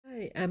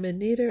I'm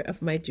Anita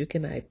of My Duke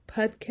and I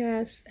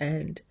podcast,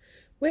 and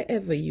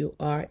wherever you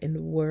are in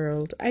the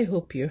world, I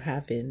hope you're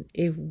having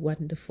a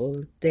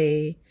wonderful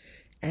day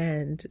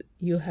and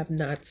you have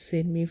not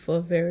seen me for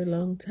a very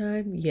long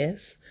time.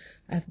 Yes,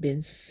 I've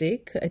been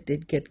sick. I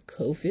did get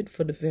COVID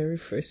for the very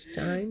first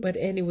time. But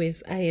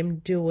anyways, I am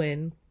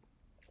doing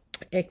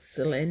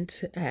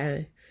excellent.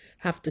 I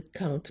have to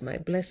count my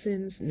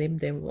blessings, name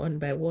them one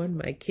by one.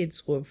 My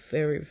kids were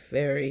very,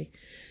 very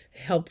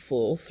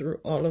helpful through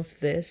all of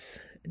this.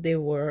 They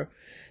were,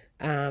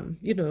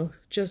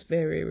 just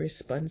very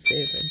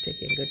responsive and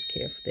taking good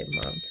care of their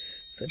mom.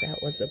 So that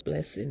was a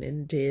blessing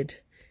indeed.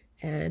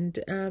 And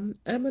I'm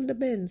on the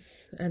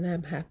mends and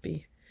I'm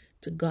happy.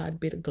 To God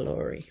be the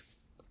glory.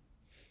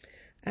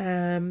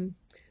 And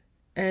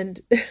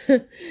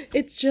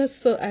it's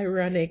just so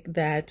ironic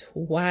that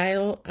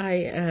while I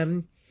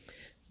am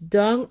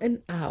down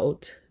and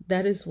out,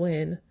 that is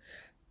when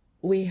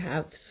we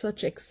have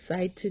such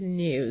exciting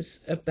news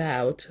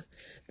about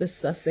the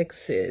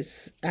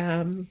Sussexes.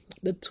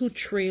 The two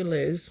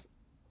trailers,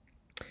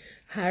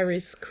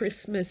 Harry's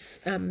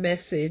Christmas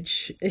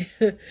message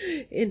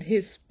in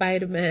his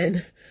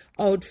Spider-Man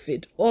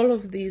outfit, all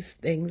of these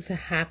things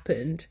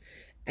happened.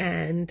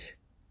 And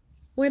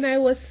when I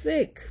was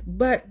sick,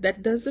 but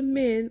that doesn't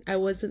mean I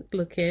wasn't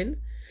looking,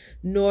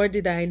 nor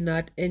did I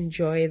not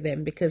enjoy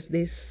them, because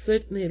they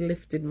certainly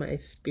lifted my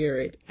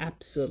spirit.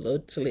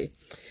 Absolutely.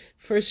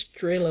 First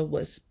trailer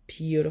was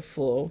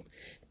beautiful,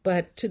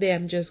 but today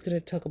I'm just going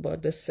to talk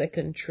about the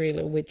second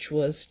trailer, which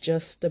was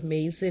just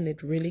amazing.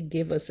 It really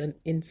gave us an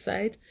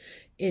insight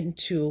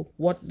into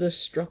what the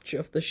structure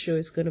of the show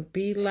is going to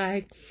be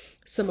like,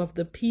 some of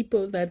the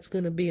people that's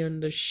going to be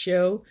on the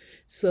show.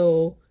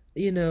 So,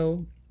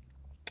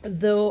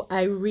 though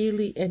I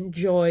really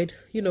enjoyed,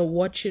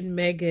 watching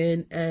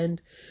Meghan and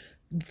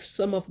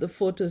some of the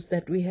photos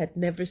that we had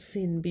never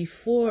seen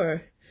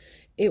before,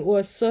 it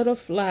was sort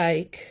of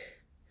like,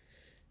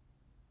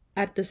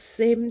 at the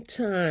same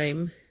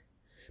time,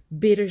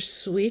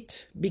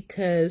 bittersweet,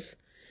 because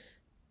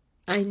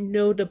I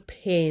know the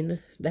pain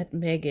that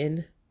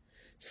Meghan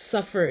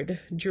suffered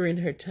during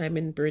her time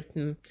in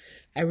Britain.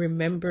 I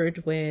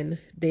remembered when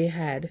they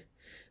had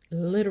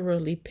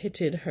literally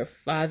pitted her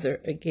father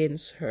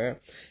against her,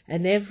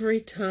 and every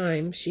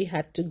time she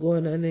had to go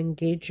on an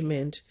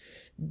engagement,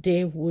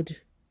 they would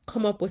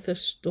come up with a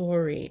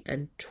story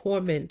and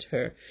torment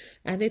her,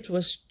 and it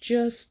was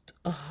just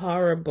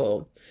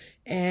horrible.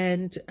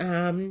 And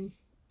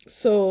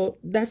so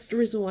that's the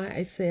reason why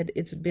I said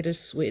it's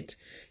bittersweet.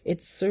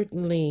 It's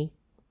certainly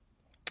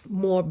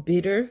more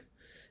bitter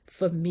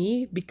for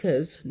me,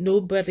 because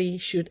nobody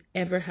should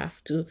ever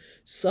have to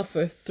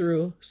suffer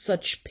through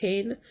such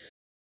pain,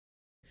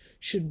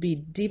 should be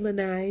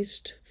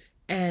demonized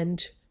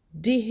and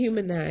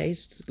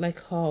dehumanized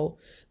like how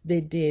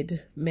they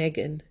did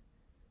Meghan,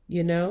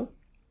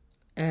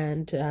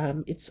 and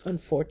it's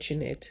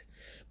unfortunate.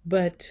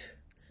 But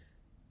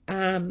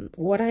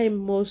what I'm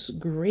most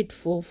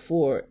grateful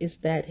for is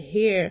that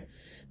here,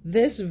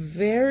 this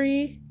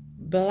very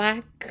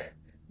black,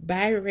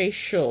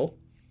 biracial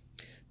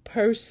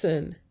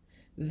person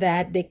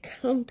that they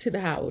counted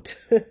out,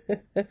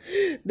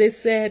 they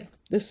said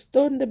the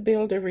stone the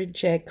builder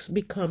rejects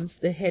becomes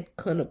the head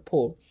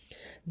cornerstone.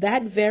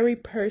 That very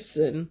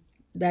person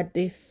that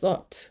they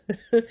thought,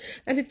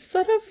 and it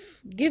sort of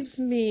gives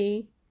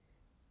me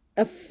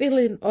a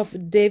feeling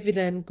of David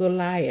and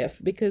Goliath,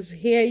 because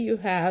here you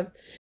have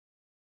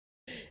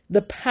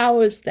the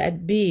powers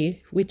that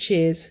be, which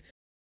is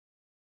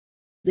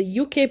the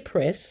UK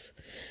press,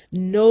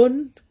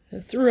 known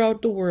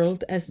throughout the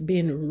world as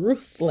being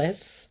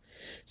ruthless,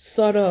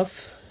 sort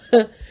of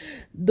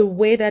the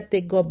way that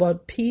they go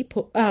about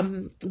people,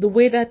 the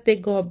way that they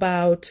go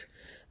about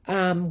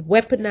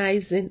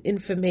weaponizing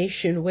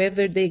information,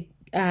 whether they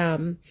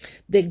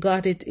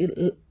got it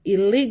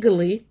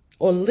illegally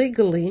or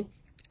legally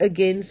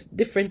against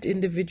different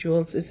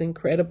individuals, is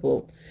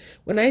incredible.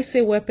 When I say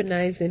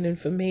weaponizing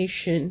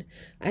information,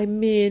 I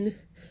mean,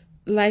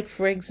 like,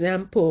 for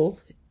example,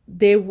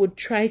 they would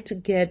try to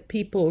get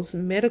people's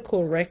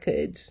medical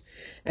records,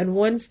 and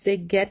once they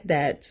get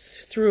that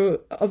through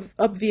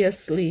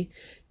obviously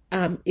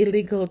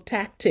illegal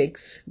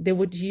tactics, they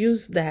would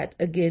use that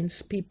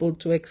against people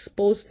to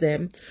expose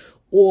them,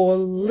 or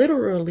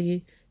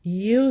literally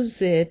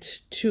use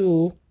it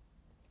to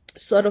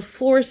sort of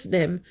force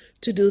them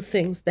to do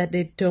things that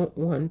they don't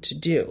want to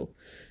do.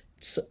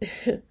 So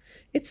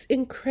it's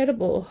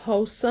incredible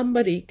how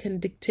somebody can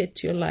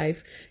dictate your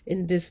life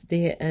in this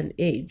day and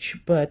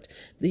age. But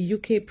the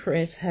UK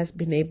press has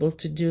been able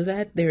to do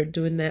that. They're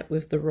doing that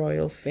with the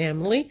royal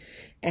family.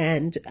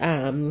 And,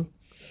 so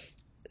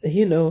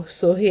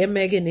here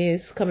Meghan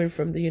is coming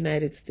from the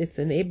United States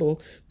and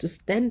able to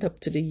stand up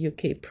to the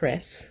UK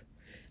press.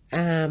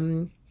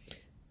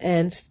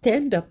 And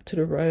stand up to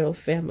the royal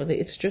family.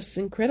 It's just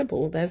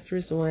incredible. That's the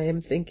reason why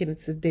I'm thinking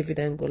it's a David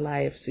and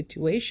Goliath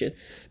situation,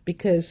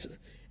 because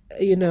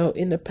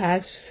in the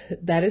past,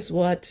 that is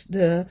what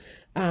the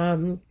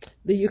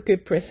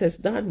UK press has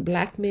done: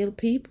 blackmail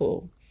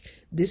people.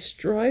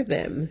 destroy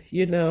them,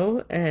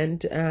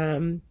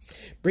 and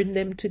bring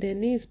them to their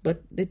knees.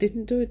 But they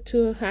didn't do it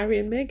to Harry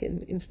and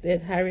Meghan.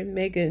 Instead, Harry and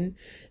Meghan,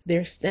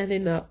 they're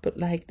standing up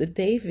like the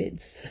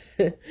Davids.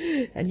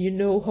 And you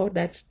know how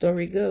that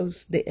story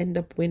goes. They end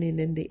up winning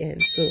in the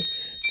end. So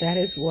that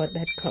is what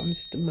that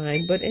comes to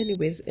mind. But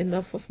anyways,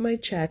 enough of my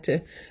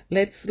chatter.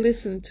 Let's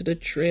listen to the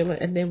trailer,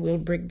 and then we'll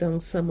break down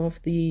some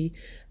of the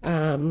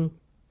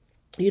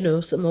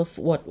some of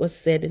what was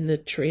said in the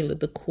trailer,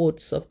 the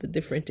quotes of the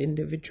different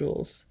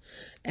individuals.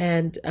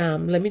 And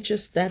let me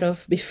just start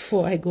off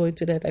before I go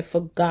into that. I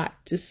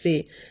forgot to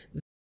say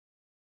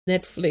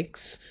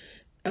Netflix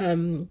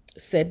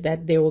said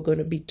that there were going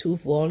to be 2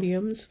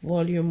 volumes.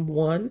 Volume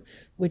 1,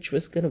 which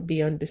was going to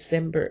be on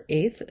December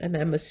 8th, and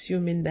I'm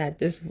assuming that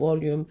this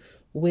volume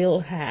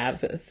will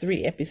have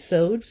 3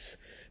 episodes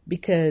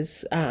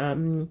because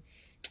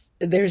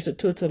there's a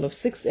total of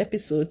 6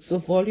 episodes. So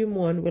volume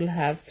 1 will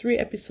have 3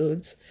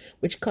 episodes,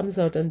 which comes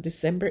out on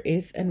December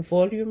 8th, and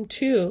volume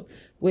 2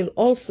 will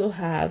also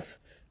have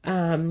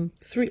 3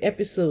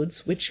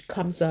 episodes, which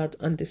comes out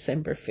on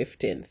December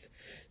 15th.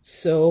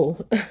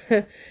 So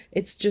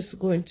it's just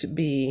going to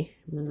be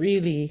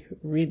really,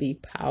 really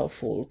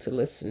powerful to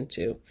listen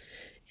to,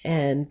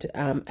 and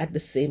at the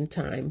same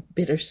time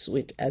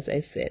bittersweet, as I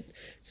said.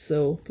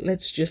 So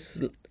let's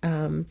just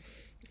watch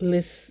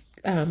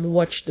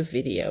the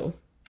video.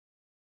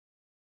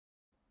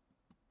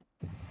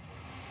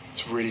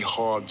 It's really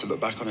hard to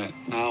look back on it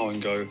now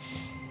and go,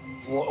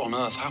 what on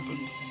earth happened?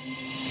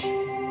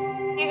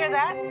 You hear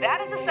that?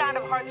 That is the sound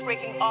of hearts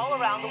breaking all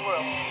around the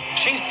world.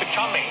 She's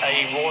becoming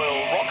a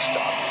royal rock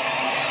star.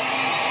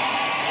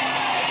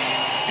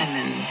 And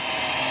then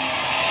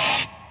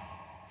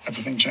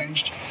everything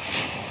changed.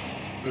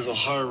 There's a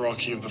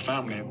hierarchy of the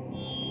family.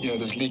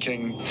 There's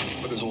leaking,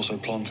 but there's also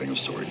planting of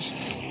stories.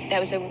 There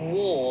was a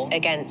war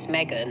against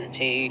Meghan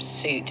to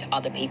suit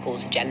other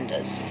people's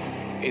agendas.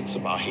 It's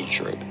about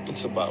hatred.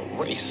 It's about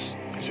race.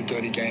 It's a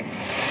dirty game.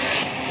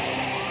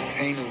 The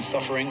pain and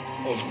suffering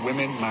of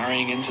women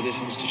marrying into this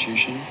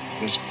institution,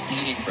 this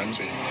feeding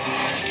frenzy.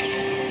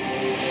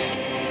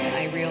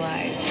 I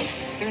realized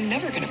they're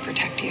never going to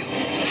protect you.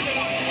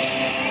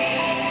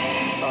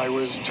 I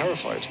was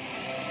terrified.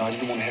 I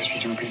didn't want history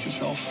to repeat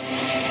itself.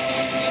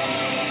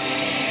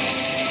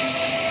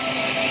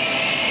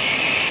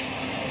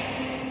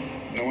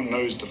 No one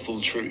knows the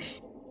full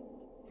truth.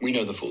 We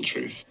know the full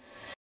truth.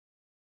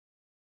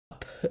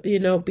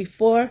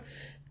 Before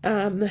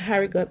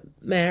Harry got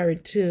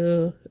married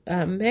to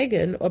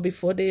Meghan, or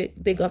before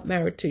they got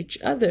married to each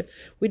other,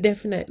 we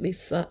definitely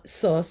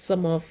saw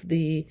some of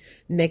the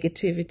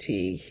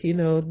negativity,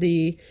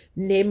 the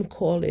name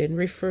calling,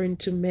 referring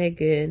to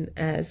Meghan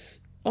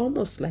as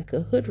almost like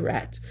a hood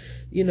rat,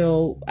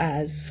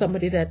 as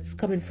somebody that's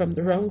coming from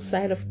the wrong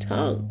side of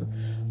town,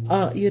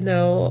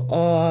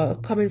 or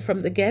coming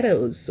from the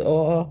ghettos,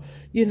 or,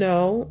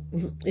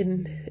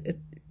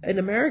 in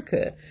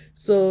America.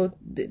 So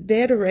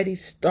they had already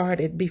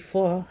started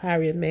before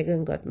Harry and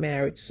Meghan got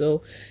married.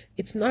 So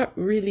it's not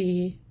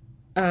really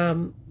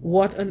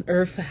what on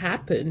earth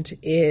happened.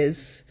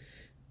 It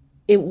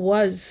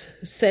was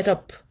set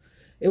up,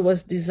 it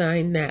was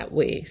designed that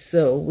way.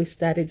 So we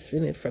started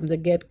seeing it from the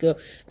get-go.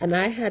 And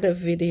I had a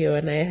video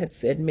and I had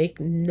said, make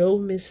no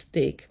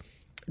mistake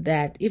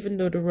that even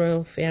though the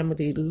royal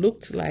family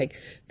looked like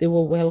they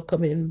were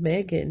welcoming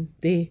Meghan,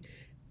 they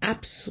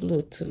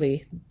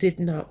absolutely did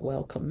not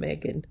welcome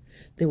Meghan.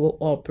 They were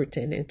all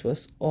pretending it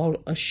was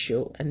all a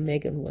show, and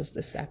Meghan was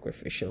the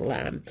sacrificial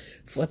lamb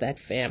for that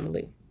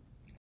family.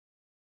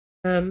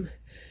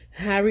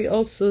 Harry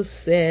also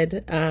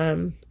said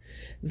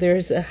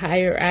there's a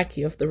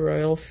hierarchy of the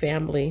royal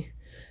family,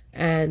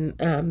 and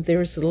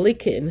there's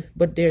licking,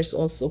 but there's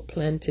also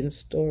planting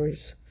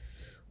stories.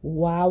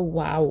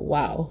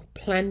 Wow.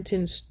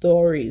 Planting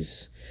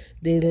stories.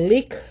 They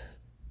lick.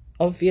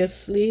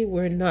 Obviously,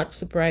 we're not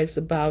surprised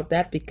about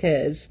that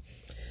because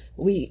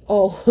we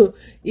all,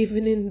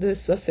 even in the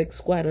Sussex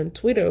Squad on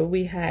Twitter,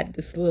 we had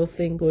this little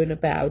thing going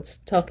about,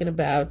 talking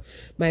about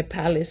my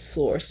palace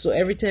source. So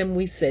every time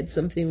we said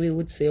something, we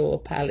would say, oh,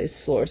 palace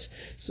source.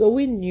 So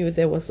we knew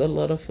there was a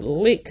lot of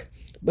lick.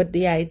 But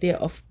the idea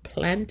of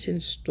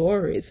planting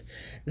stories,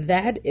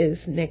 that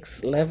is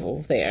next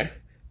level there.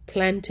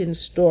 Planting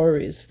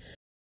stories.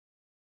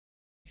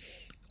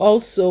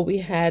 Also, we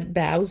had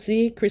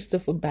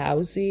Christopher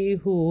Bowsey,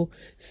 who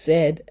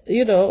said,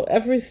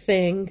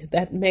 everything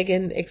that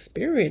Meghan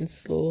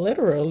experienced,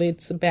 literally,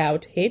 it's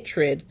about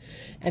hatred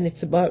and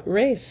it's about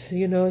race.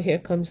 Here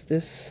comes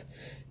this,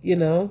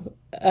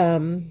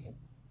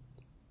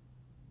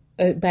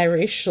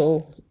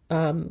 biracial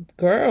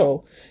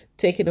girl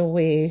taking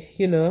away,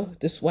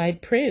 this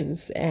white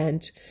prince,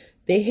 and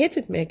they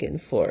hated Meghan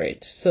for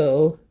it.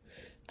 So,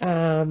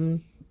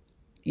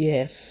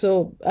 yes,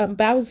 so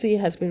Bowsey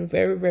has been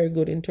very, very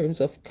good in terms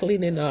of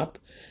cleaning up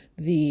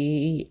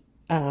the,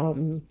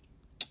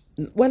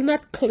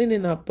 not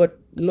cleaning up, but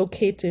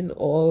locating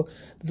all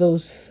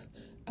those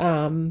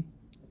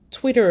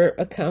Twitter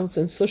accounts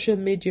and social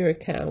media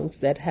accounts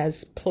that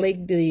has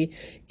plagued the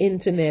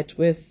internet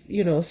with,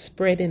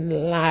 spreading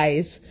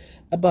lies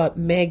about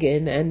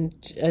Meghan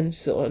and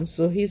so on.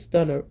 So he's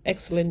done an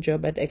excellent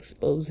job at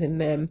exposing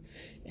them,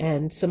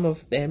 and some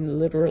of them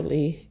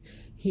literally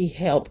he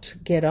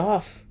helped get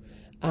off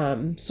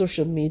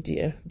social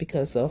media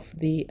because of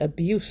the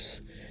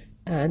abuse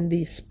and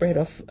the spread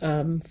of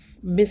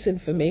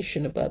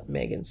misinformation about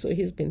Meghan. So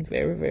he's been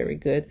very, very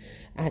good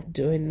at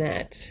doing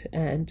that.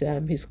 And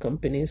his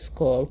company is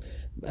called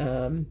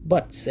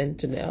But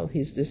Sentinel.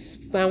 He's this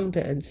founder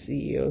and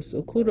CEO.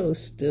 So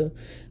kudos to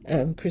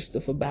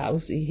Christopher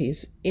Bowsey.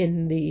 He's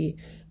in the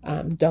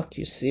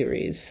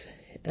docu-series.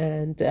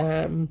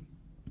 And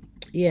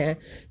yeah,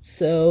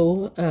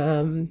 so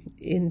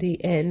in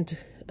the end,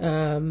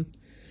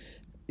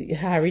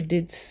 Harry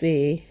did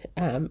say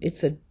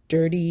it's a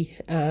dirty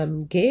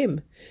game,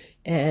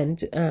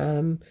 and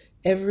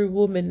every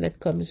woman that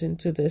comes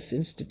into this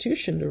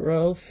institution, the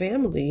royal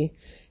family,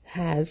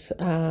 has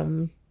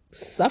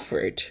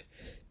suffered,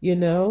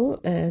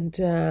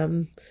 and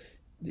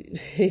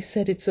he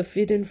said it's a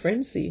feeding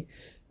frenzy.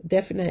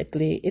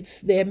 Definitely,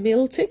 it's their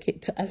meal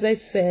ticket. As I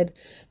said,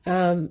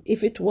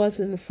 if it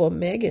wasn't for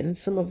Meghan,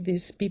 some of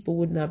these people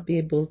would not be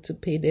able to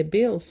pay their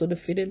bills. So the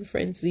feeding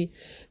frenzy,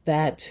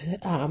 that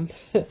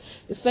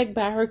it's like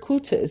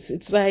barracudas.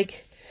 It's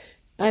like,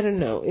 I don't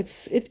know.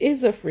 It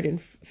is a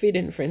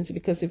feeding frenzy,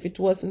 because if it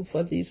wasn't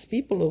for these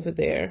people over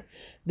there,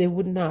 they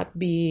would not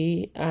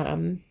be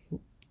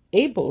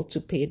able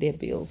to pay their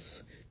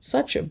bills.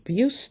 Such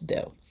abuse,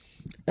 though.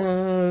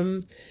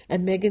 And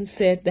Meghan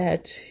said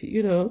that,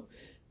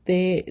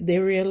 they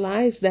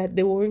realized that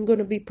they weren't going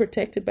to be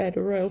protected by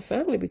the royal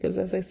family, because,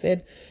 as I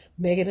said,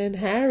 Meghan and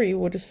Harry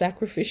were the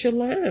sacrificial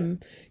lamb.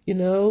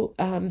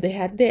 They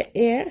had their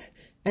heir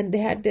and they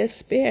had their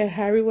spare.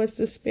 Harry was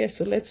the spare,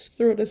 so let's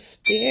throw the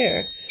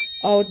spare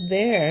out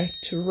there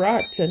to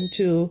rot and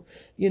to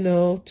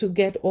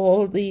get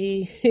all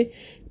the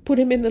put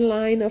him in the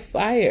line of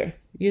fire,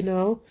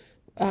 to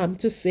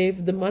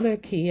save the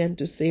monarchy and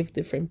to save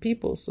different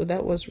people. So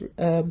that was,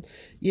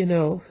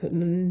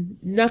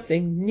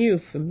 nothing new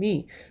for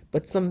me,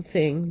 but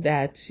something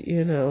that,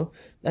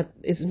 that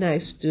is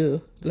nice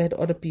to let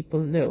other people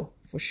know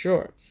for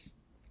sure.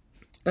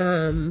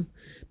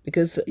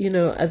 Because,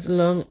 as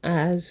long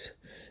as,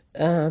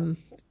 6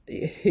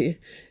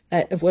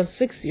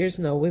 years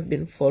now, we've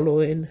been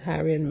following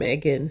Harry and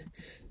Meghan,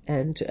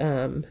 and,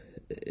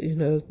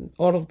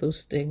 all of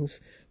those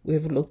things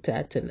we've looked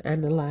at and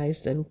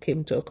analyzed and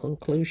came to a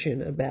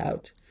conclusion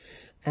about.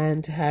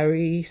 And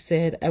Harry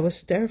said, I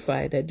was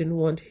terrified. I didn't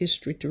want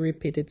history to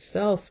repeat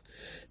itself.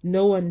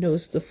 No one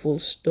knows the full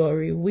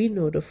story. We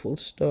know the full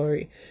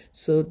story.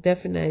 So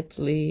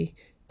definitely,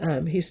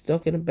 he's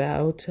talking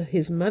about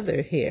his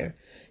mother here.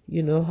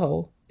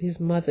 How his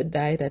mother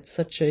died at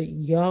such a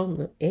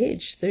young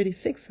age,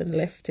 36, and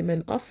left him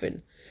an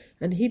orphan.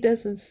 And he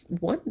doesn't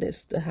want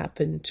this to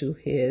happen to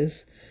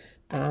his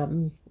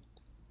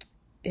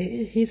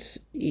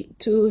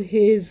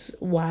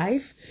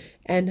wife,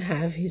 and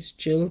have his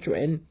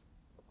children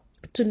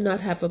to not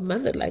have a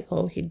mother, like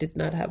how he did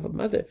not have a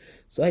mother.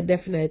 So I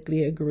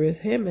definitely agree with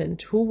him.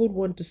 And who would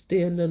want to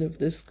stay in none of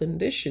these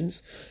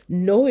conditions,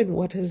 knowing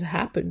what has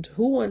happened?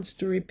 Who wants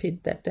to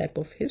repeat that type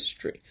of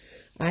history?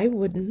 I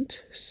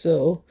wouldn't.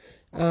 So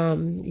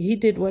he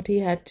did what he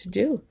had to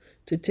do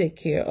to take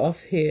care of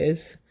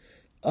his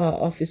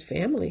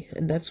family,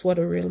 and that's what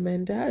a real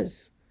man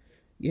does.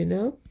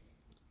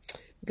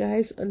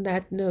 Guys, on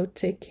that note,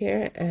 take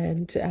care,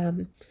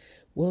 and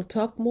we'll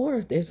talk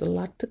more. There's a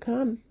lot to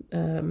come.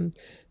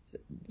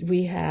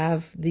 We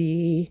have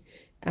the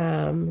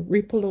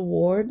Ripple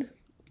Award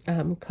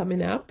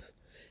coming up,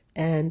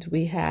 and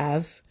we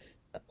have,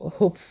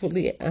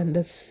 hopefully on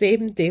the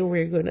same day,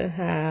 we're going to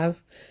have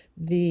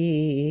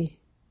the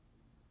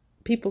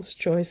People's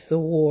Choice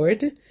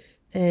Award,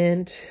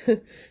 and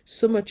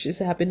so much is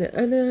happening.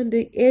 And on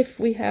the 8th,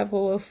 we have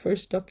our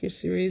first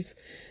docuseries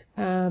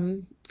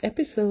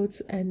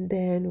episodes, and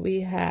then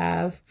we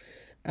have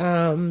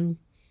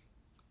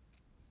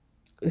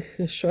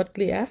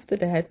shortly after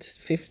that,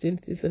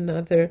 15th is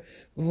another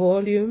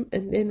volume,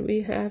 and then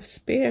we have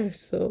Spare.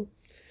 So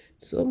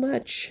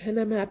much, and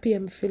I'm happy.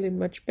 I'm feeling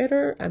much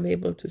better. I'm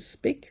able to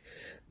speak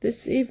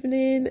this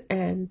evening,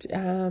 and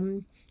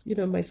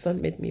my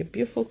son made me a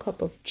beautiful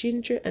cup of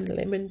ginger and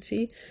lemon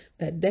tea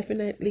that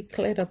definitely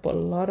cleared up a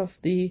lot of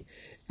the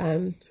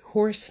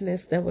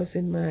hoarseness that was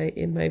in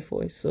my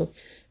voice. So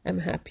I'm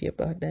happy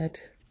about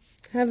that.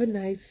 Have a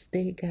nice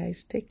day,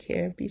 guys. Take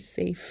care. Be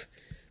safe.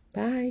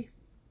 Bye.